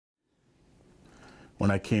when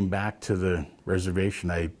I came back to the reservation,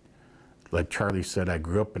 like Charlie said, I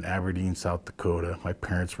grew up in Aberdeen, South Dakota. My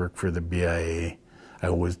parents worked for the BIA. I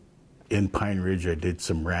was in Pine Ridge. I did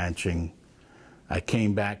some ranching. I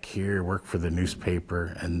came back here, worked for the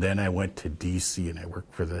newspaper, and then I went to DC and I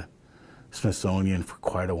worked for the Smithsonian for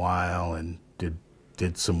quite a while and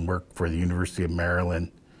did some work for the University of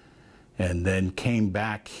Maryland, and then came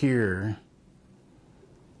back here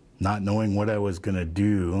not knowing what I was going to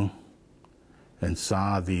do, and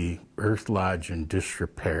saw the Earth Lodge in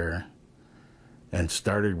disrepair and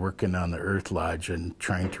started working on the Earth Lodge and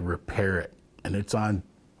trying to repair it. And it's on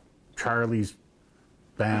Charlie's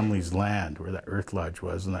family's land where that Earth Lodge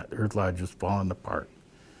was, and that Earth Lodge was falling apart.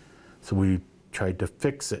 So we tried to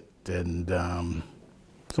fix it, and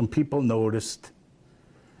some people noticed,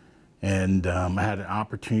 and I had an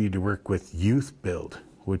opportunity to work with Youth Build,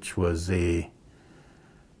 which was a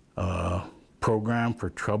program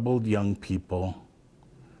for troubled young people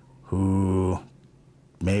who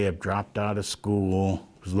may have dropped out of school,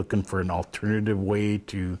 was looking for an alternative way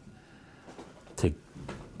to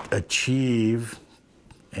achieve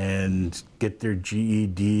and get their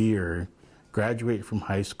GED or graduate from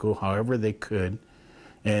high school however they could,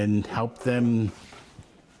 and help them,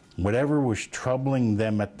 whatever was troubling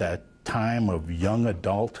them at that time of young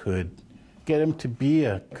adulthood, get them to be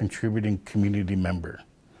a contributing community member.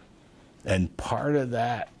 And part of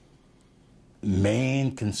that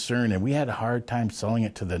main concern, and we had a hard time selling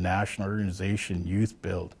it to the national organization Youth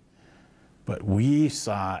Build, but we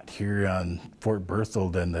saw it here on Fort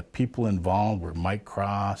Berthold, and the people involved were Mike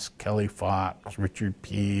Cross, Kelly Fox, Richard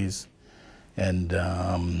Pease, and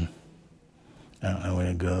I don't know when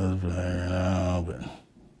it goes, but I don't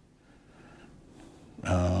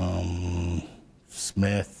know, but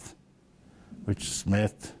Smith, which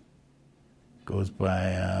Smith goes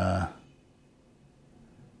by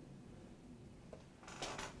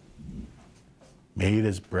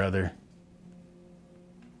Maida's brother.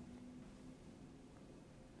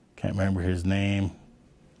 Can't remember his name.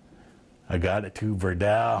 I got it too,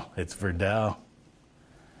 Verdell. It's Verdell.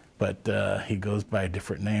 But he goes by a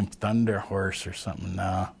different name, Thunderhorse or something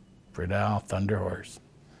now. Verdell, Thunderhorse.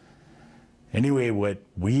 Anyway, what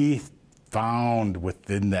we found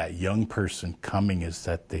within that young person coming is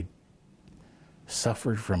that they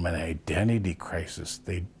suffered from an identity crisis.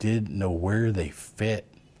 They didn't know where they fit.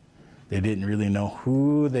 They didn't really know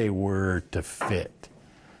who they were to fit.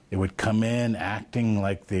 They would come in acting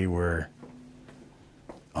like they were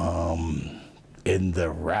in the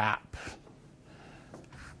rap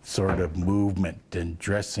sort of movement and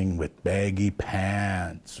dressing with baggy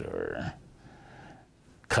pants or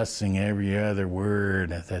cussing every other word,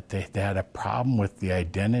 that they had a problem with the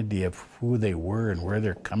identity of who they were and where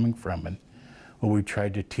they're coming from. And what we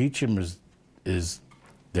tried to teach them is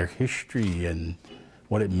their history and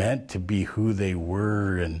what it meant to be who they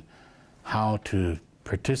were and how to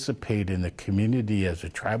participate in the community as a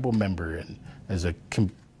tribal member and as a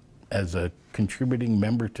contributing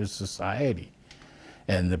member to society.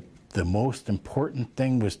 And the most important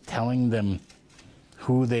thing was telling them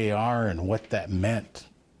who they are and what that meant,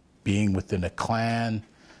 being within a clan,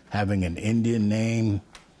 having an Indian name,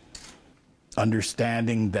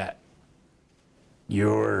 understanding that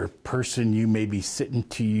your person you may be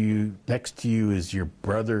sitting next to you is your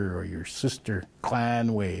brother or your sister,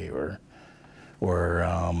 clan way, or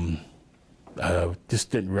a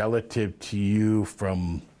distant relative to you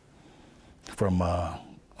from a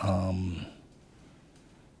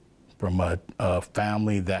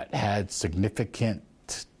family that had significant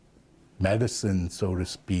medicine, so to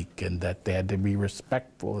speak, and that they had to be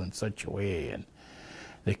respectful in such a way, and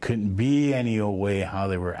they couldn't be any old way how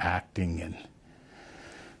they were acting.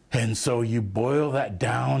 And so you boil that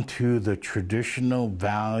down to the traditional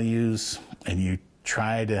values, and you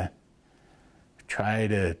try to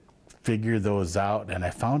figure those out. And I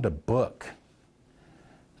found a book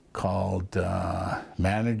called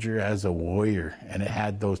Manager as a Warrior, and it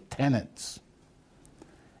had those tenets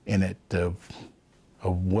in it of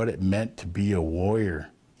what it meant to be a warrior.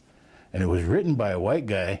 And it was written by a white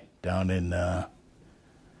guy down in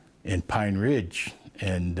Pine Ridge,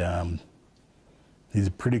 and he's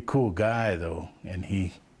a pretty cool guy, though, and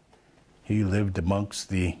he lived amongst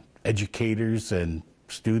the educators and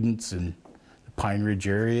students in the Pine Ridge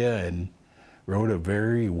area and wrote a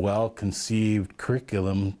very well-conceived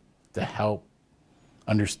curriculum to help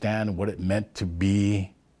understand what it meant to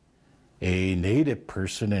be a Native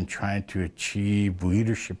person and trying to achieve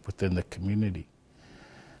leadership within the community.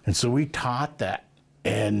 And so we taught that,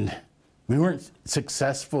 and we weren't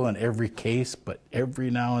successful in every case, but every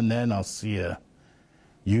now and then I'll see a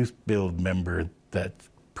Youth Build member that's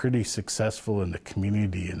pretty successful in the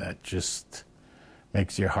community, and that just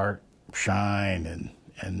makes your heart shine,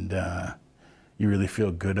 and you really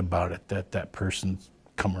feel good about it that that person's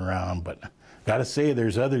come around. But gotta say,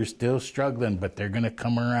 there's others still struggling, but they're gonna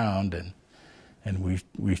come around, and we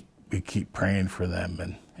keep praying for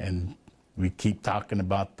them, and we keep talking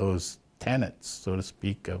about those tenets, so to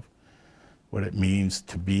speak, of what it means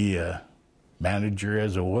to be a manager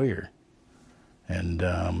as a warrior, and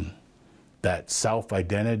that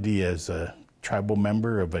self-identity as a tribal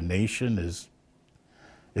member of a nation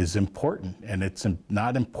is important, and it's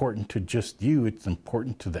not important to just you, it's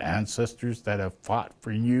important to the ancestors that have fought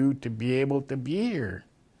for you to be able to be here,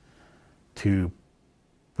 to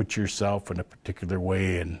put yourself in a particular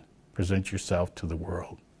way and present yourself to the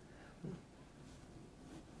world.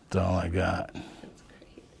 That's all I got. That's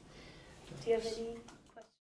great. Do you have any